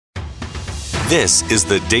This is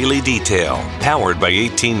the Daily Detail, powered by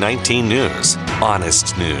 1819 News.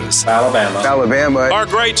 Honest news. Alabama. Our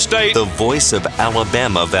great state. The voice of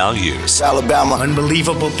Alabama values. Alabama.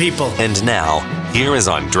 Unbelievable people. And now, here is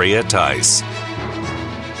Andrea Tice.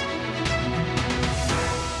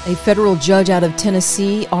 A federal judge out of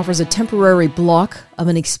Tennessee offers a temporary block of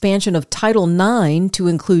an expansion of Title IX to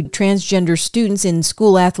include transgender students in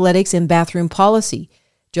school athletics and bathroom policy.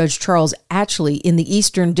 Judge Charles Atchley in the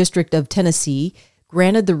Eastern District of Tennessee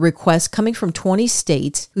granted the request coming from 20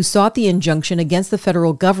 states who sought the injunction against the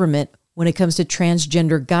federal government when it comes to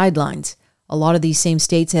transgender guidelines. A lot of these same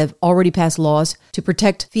states have already passed laws to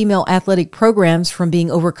protect female athletic programs from being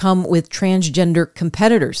overcome with transgender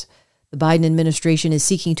competitors. The Biden administration is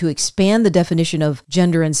seeking to expand the definition of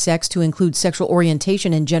gender and sex to include sexual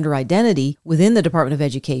orientation and gender identity within the Department of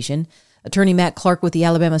Education. Attorney Matt Clark with the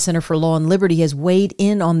Alabama Center for Law and Liberty has weighed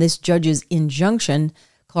in on this judge's injunction.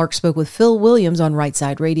 Clark spoke with Phil Williams on Right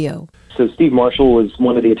Side Radio. So Steve Marshall was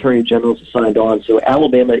one of the attorney generals who signed on. So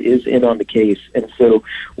Alabama is in on the case. And so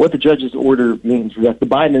what the judge's order means is that the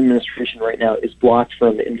Biden administration right now is blocked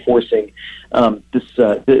from enforcing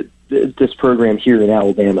this program here in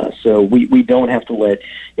Alabama. So we don't have to let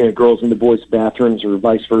girls into boys' bathrooms or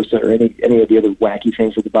vice versa or any of the other wacky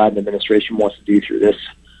things that the Biden administration wants to do through this.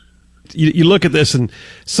 You look at this, and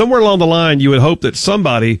somewhere along the line, you would hope that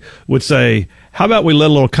somebody would say, "How about we let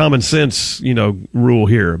a little common sense, rule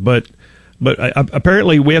here?" But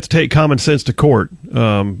apparently, we have to take common sense to court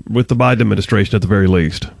with the Biden administration at the very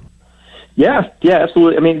least. Yeah,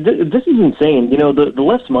 absolutely. I mean, this is insane. The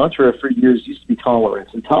left's mantra for years used to be tolerance,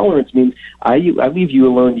 and tolerance means I leave you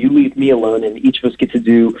alone, you leave me alone, and each of us get to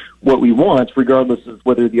do what we want, regardless of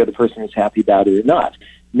whether the other person is happy about it or not.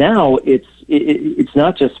 Now it's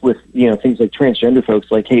not just with things like transgender folks,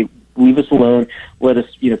 like, hey, leave us alone, let us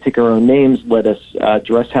pick our own names, let us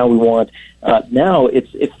dress how we want. Now it's,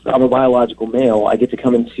 if I'm a biological male, I get to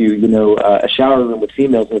come into a shower room with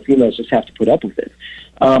females, and the females just have to put up with it.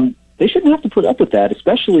 They shouldn't have to put up with that,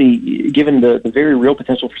 especially given the very real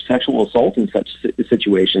potential for sexual assault in such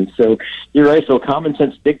situations. So you're right. So common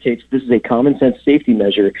sense dictates this is a common sense safety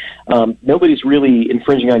measure. Nobody's really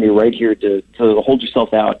infringing on your right here to hold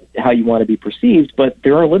yourself out how you want to be perceived, but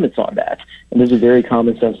there are limits on that. And there's a very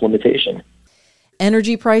common sense limitation.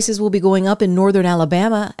 Energy prices will be going up in northern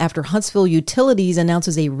Alabama after Huntsville Utilities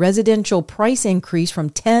announces a residential price increase from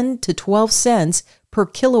 10 to 12 cents per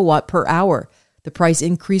kilowatt per hour. The price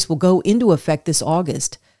increase will go into effect this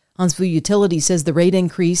August. Huntsville Utilities says the rate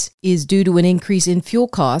increase is due to an increase in fuel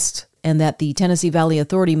costs and that the Tennessee Valley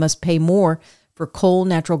Authority must pay more for coal,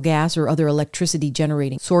 natural gas, or other electricity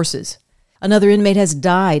generating sources. Another inmate has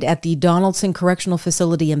died at the Donaldson Correctional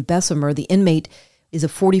Facility in Bessemer. The inmate is a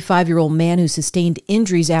 45-year-old man who sustained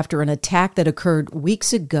injuries after an attack that occurred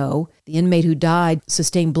weeks ago. The inmate who died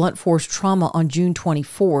sustained blunt force trauma on June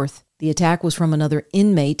 24th. The attack was from another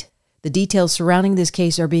inmate. The details surrounding this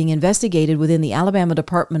case are being investigated within the Alabama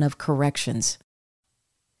Department of Corrections.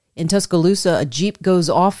 In Tuscaloosa, a Jeep goes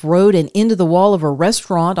off-road and into the wall of a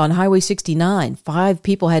restaurant on Highway 69. 5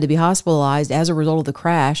 people had to be hospitalized as a result of the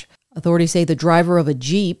crash. Authorities say the driver of a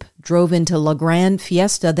Jeep drove into La Grande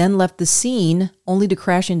Fiesta, then left the scene, only to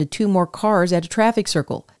crash into 2 more cars at a traffic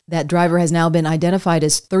circle. That driver has now been identified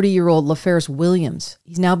as 30-year-old LaFerris Williams.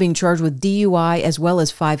 He's now being charged with DUI as well as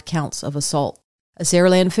 5 counts of assault. A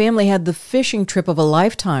Saraland family had the fishing trip of a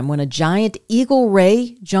lifetime when a giant eagle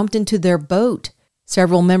ray jumped into their boat.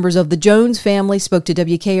 Several members of the Jones family spoke to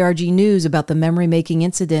WKRG News about the memory-making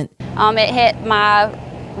incident. It hit my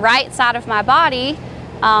right side of my body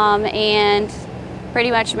and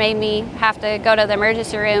pretty much made me have to go to the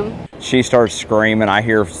emergency room. She starts screaming. I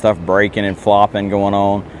hear stuff breaking and flopping going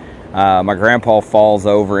on. My grandpa falls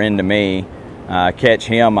over into me. I catch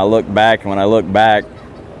him. I look back, and when I look back,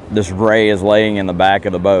 this ray is laying in the back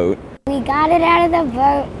of the boat. We got it out of the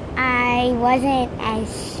boat. I wasn't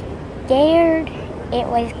as scared. It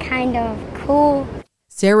was kind of cool.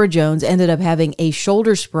 Sarah Jones ended up having a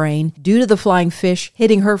shoulder sprain due to the flying fish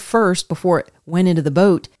hitting her first before it went into the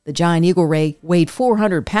boat. The giant eagle ray weighed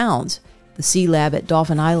 400 pounds. The Sea Lab at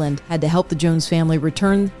Dauphin Island had to help the Jones family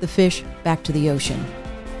return the fish back to the ocean.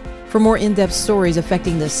 For more in-depth stories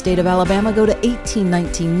affecting the state of Alabama, go to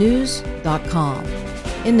 1819news.com.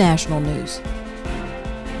 In national news,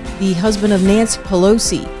 the husband of Nancy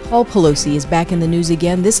Pelosi, Paul Pelosi, is back in the news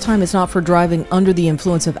again. This time it's not for driving under the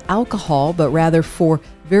influence of alcohol, but rather for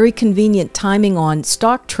very convenient timing on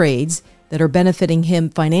stock trades that are benefiting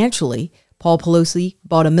him financially. Paul Pelosi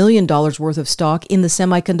bought $1 million worth of stock in the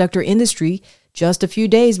semiconductor industry just a few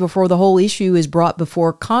days before the whole issue is brought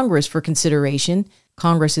before Congress for consideration.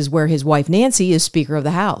 Congress is where his wife Nancy is Speaker of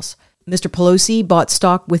the House. Mr. Pelosi bought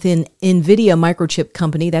stock within NVIDIA microchip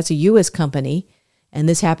company. That's a U.S. company. And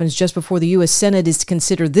this happens just before the U.S. Senate is to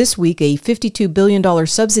consider this week a $52 billion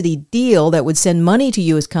subsidy deal that would send money to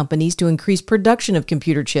U.S. companies to increase production of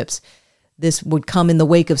computer chips. This would come in the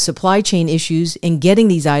wake of supply chain issues in getting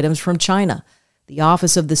these items from China. The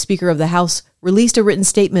office of the Speaker of the House released a written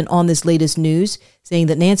statement on this latest news, saying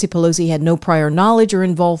that Nancy Pelosi had no prior knowledge or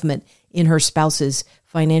involvement in her spouse's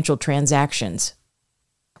financial transactions.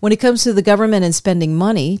 When it comes to the government and spending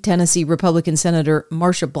money, Tennessee Republican Senator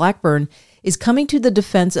Marsha Blackburn is coming to the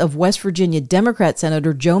defense of West Virginia Democrat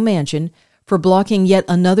Senator Joe Manchin for blocking yet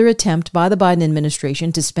another attempt by the Biden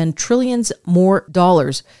administration to spend trillions more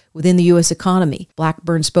dollars within the U.S. economy.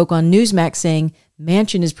 Blackburn spoke on Newsmax saying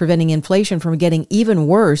Manchin is preventing inflation from getting even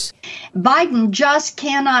worse. Biden just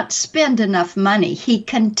cannot spend enough money. He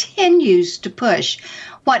continues to push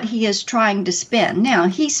what he is trying to spend. Now,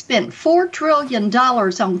 he spent $4 trillion on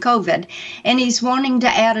COVID, and he's wanting to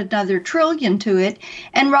add another trillion to it.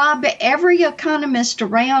 And Rob, every economist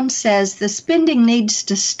around says the spending needs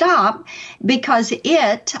to stop because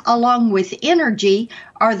it, along with energy,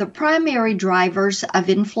 are the primary drivers of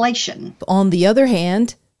inflation. On the other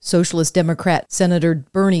hand, Socialist Democrat Senator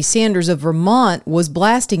Bernie Sanders of Vermont was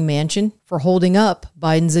blasting Manchin for holding up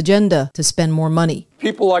Biden's agenda to spend more money.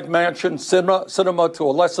 People like Manchin, Sinema to a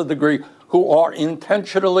lesser degree, who are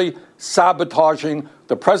intentionally sabotaging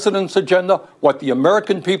the president's agenda, what the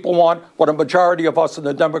American people want, what a majority of us in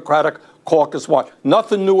the Democratic caucus want.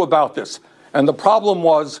 Nothing new about this. And the problem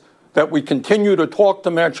was that we continue to talk to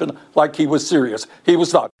Manchin like he was serious. He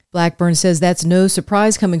was not. Blackburn says that's no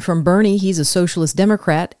surprise coming from Bernie. He's a socialist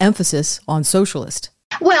Democrat, emphasis on socialist.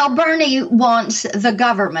 Well, Bernie wants the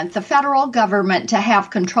government, the federal government, to have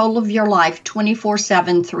control of your life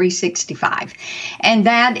 24/7, 365. And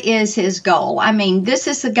that is his goal. I mean, this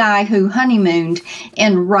is the guy who honeymooned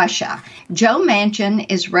in Russia. Joe Manchin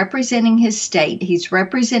is representing his state. He's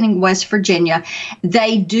representing West Virginia.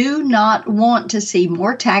 They do not want to see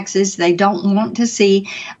more taxes. They don't want to see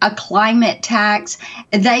a climate tax.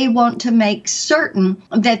 They want to make certain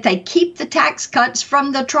that they keep the tax cuts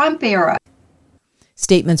from the Trump era.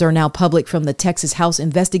 Statements are now public from the Texas House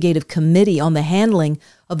Investigative Committee on the handling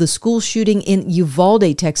of the school shooting in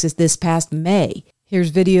Uvalde, Texas this past May. Here's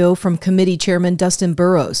video from committee chairman Dustin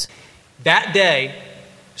Burrows. That day,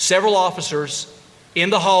 several officers in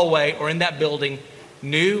the hallway or in that building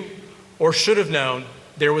knew or should have known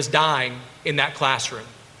there was dying in that classroom.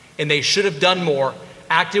 And they should have done more,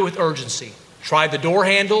 acted with urgency, tried the door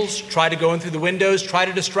handles, tried to go in through the windows, tried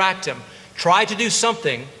to distract him, tried to do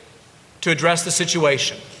something to address the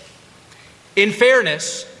situation. In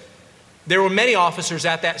fairness, there were many officers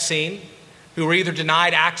at that scene who were either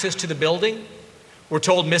denied access to the building, were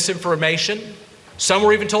told misinformation, some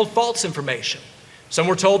were even told false information. Some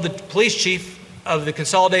were told the police chief of the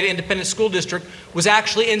Consolidated Independent School District was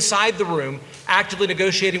actually inside the room actively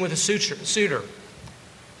negotiating with a suitor,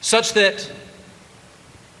 such that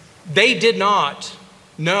they did not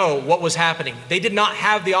know what was happening. They did not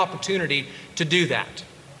have the opportunity to do that.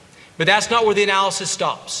 But that's not where the analysis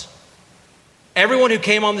stops. Everyone who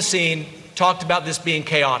came on the scene talked about this being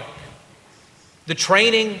chaotic. The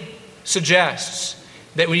training suggests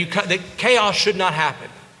that that chaos should not happen.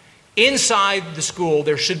 Inside the school,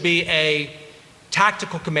 there should be a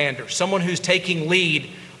tactical commander, someone who's taking lead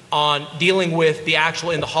on dealing with the actual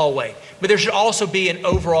in the hallway. But there should also be an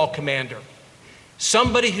overall commander.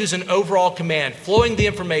 Somebody who's an overall command, flowing the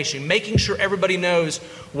information, making sure everybody knows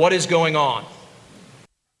what is going on.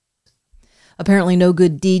 Apparently, no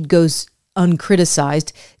good deed goes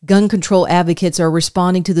uncriticized. Gun control advocates are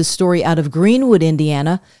responding to the story out of Greenwood,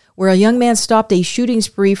 Indiana, where a young man stopped a shooting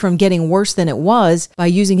spree from getting worse than it was by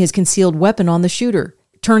using his concealed weapon on the shooter.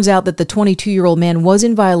 Turns out that the 22-year-old man was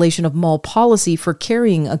in violation of mall policy for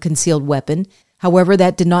carrying a concealed weapon. However,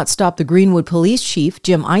 that did not stop the Greenwood police chief,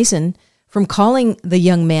 Jim Eisen, from calling the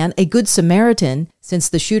young man a good Samaritan, since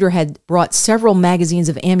the shooter had brought several magazines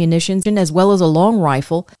of ammunition as well as a long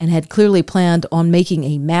rifle and had clearly planned on making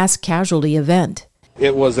a mass casualty event.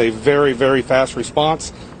 It was a very, very fast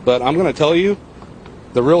response, but I'm going to tell you,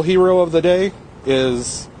 the real hero of the day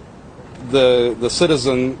is the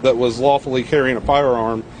citizen that was lawfully carrying a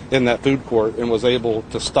firearm in that food court and was able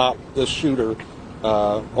to stop this shooter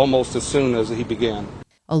almost as soon as he began.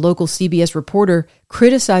 A local CBS reporter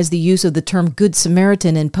criticized the use of the term Good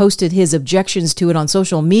Samaritan and posted his objections to it on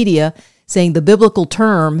social media, saying the biblical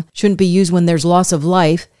term shouldn't be used when there's loss of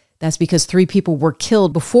life. That's because 3 people were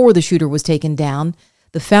killed before the shooter was taken down.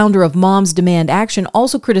 The founder of Moms Demand Action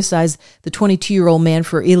also criticized the 22-year-old man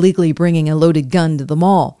for illegally bringing a loaded gun to the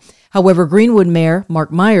mall. However, Greenwood Mayor Mark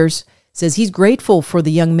Myers says he's grateful for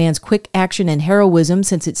the young man's quick action and heroism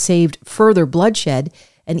since it saved further bloodshed,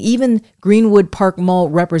 and even Greenwood Park Mall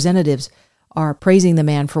representatives are praising the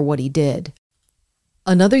man for what he did.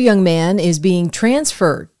 Another young man is being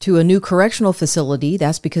transferred to a new correctional facility.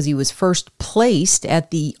 That's because he was first placed at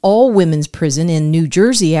the all-women's prison in New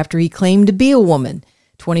Jersey after he claimed to be a woman.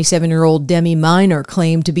 27-year-old Demi Minor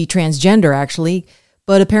claimed to be transgender, actually,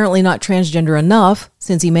 but apparently not transgender enough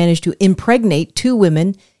since he managed to impregnate 2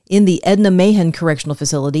 women in the Edna Mahan Correctional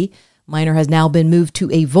Facility. Minor has now been moved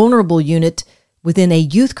to a vulnerable unit within a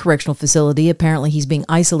youth correctional facility. Apparently, he's being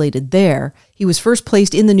isolated there. He was first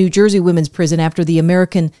placed in the New Jersey Women's Prison after the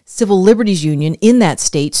American Civil Liberties Union in that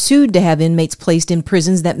state sued to have inmates placed in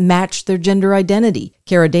prisons that matched their gender identity.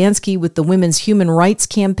 Kara Dansky with the Women's Human Rights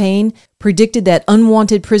Campaign predicted that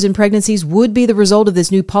unwanted prison pregnancies would be the result of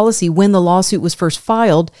this new policy when the lawsuit was first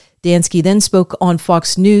filed. Dansky then spoke on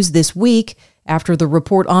Fox News this week after the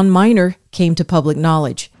report on Minor came to public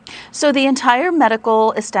knowledge. So the entire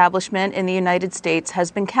medical establishment in the United States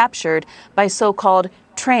has been captured by so-called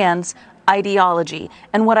trans ideology.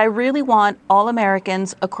 And what I really want all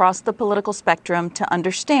Americans across the political spectrum to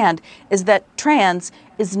understand is that trans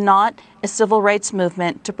is not a civil rights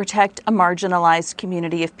movement to protect a marginalized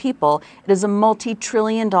community of people. It is a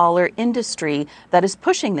multi-trillion-dollar industry that is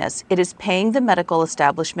pushing this. It is paying the medical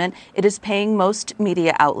establishment. It is paying most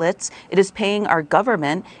media outlets. It is paying our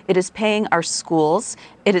government. It is paying our schools.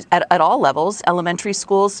 It is at all levels, elementary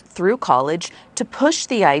schools through college, to push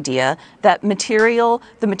the idea that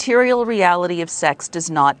the material reality of sex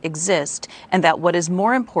does not exist, and that what is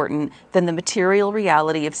more important than the material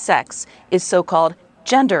reality of sex is so-called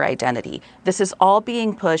gender identity. This is all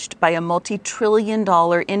being pushed by a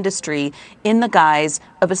multi-trillion-dollar industry in the guise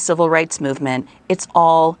of a civil rights movement. It's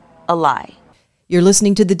all a lie. You're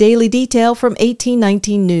listening to The Daily Detail from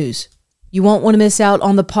 1819 News. You won't want to miss out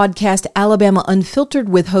on the podcast Alabama Unfiltered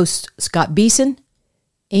with hosts Scott Beeson,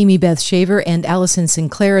 Amy Beth Shaver, and Allison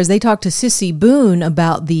Sinclair as they talk to Sissy Boone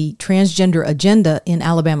about the transgender agenda in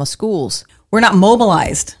Alabama schools. We're not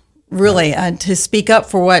mobilized, really, to speak up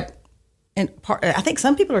for what. And I think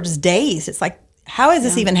some people are just dazed. It's like, how is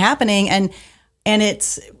this even happening? And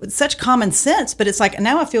it's such common sense, but it's like,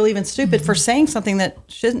 now I feel even stupid for saying something that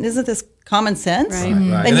isn't this common sense?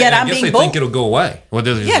 Right. And yet I'm being bold. Think it'll go away. Well,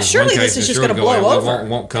 surely this is just going to blow over. It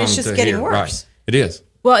won't come it's just getting worse. Right. It is.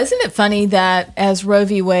 Well, isn't it funny that as Roe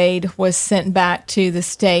v. Wade was sent back to the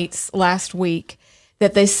states last week,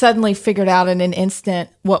 that they suddenly figured out in an instant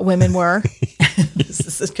what women were? This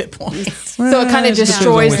is a good point. So it kind of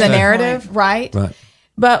destroys the narrative, right?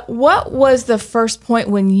 But what was the first point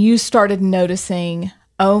when you started noticing,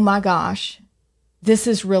 oh my gosh, this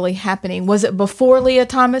is really happening? Was it before Leah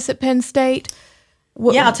Thomas at Penn State?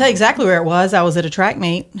 Yeah, I'll tell you exactly where it was. I was at a track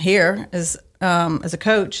meet here as a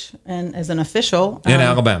coach and as an official. In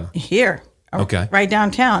Alabama? Here. Okay. Right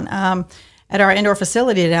downtown at our indoor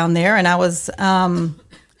facility down there. And I was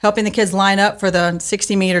helping the kids line up for the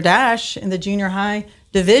 60-meter dash in the junior high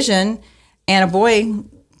division. And a boy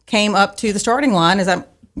came up to the starting line as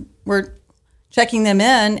we're checking them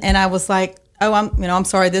in. And I was like, oh, I'm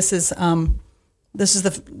sorry, this is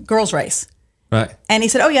the girls' race. Right. And he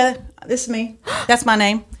said, oh, yeah, this is me. That's my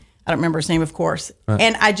name. I don't remember his name, of course. Right.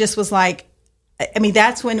 And I just was like, I mean,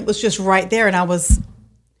 that's when it was just right there. And I was,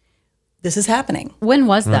 this is happening. When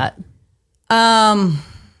was that? 2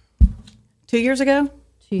 years ago.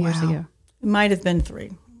 2 years ago. It might have been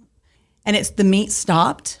 3. And the meet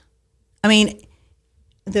stopped. I mean,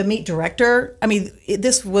 the meet director,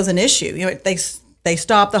 this was an issue. You know, they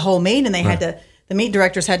stopped the whole meet and they had to, the meet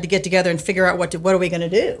directors had to get together and figure out what are we going to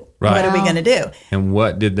do? Right. What are we going to do? And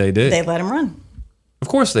what did they do? They let him run. Of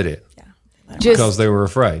course they did. Yeah. Because they were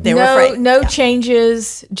afraid. They were afraid. No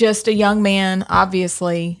changes, just a young man,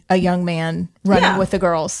 obviously a young man running with the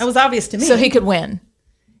girls. It was obvious to me. So he could win.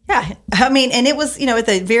 Yeah. I mean, and it was, at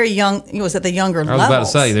the very young, it was at the younger levels. I was about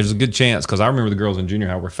to say, there's a good chance, because I remember the girls in junior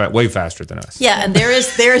high were way faster than us. Yeah, and there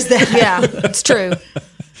is that. Yeah, it's true.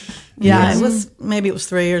 Yeah, it was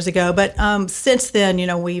 3 years ago, but since then,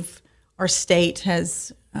 our state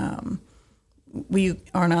has, we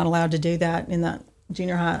are not allowed to do that in the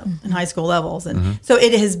junior high and high school levels, and so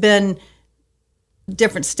it has been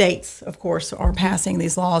different states, of course, are passing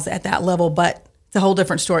these laws at that level, but it's a whole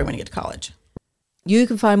different story when you get to college. You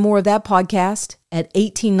can find more of that podcast at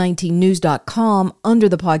 1819news.com under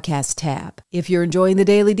the podcast tab. If you're enjoying the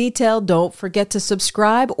Daily Detail, don't forget to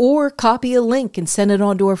subscribe or copy a link and send it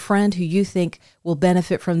on to a friend who you think will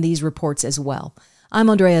benefit from these reports as well. I'm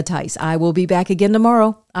Andrea Tice. I will be back again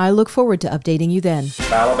tomorrow. I look forward to updating you then.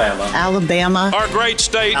 Alabama. Our great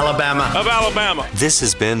state. Alabama. Of Alabama. This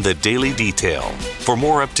has been the Daily Detail. For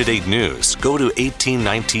more up-to-date news, go to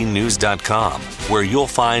 1819news.com, where you'll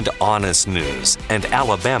find honest news and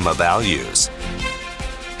Alabama values.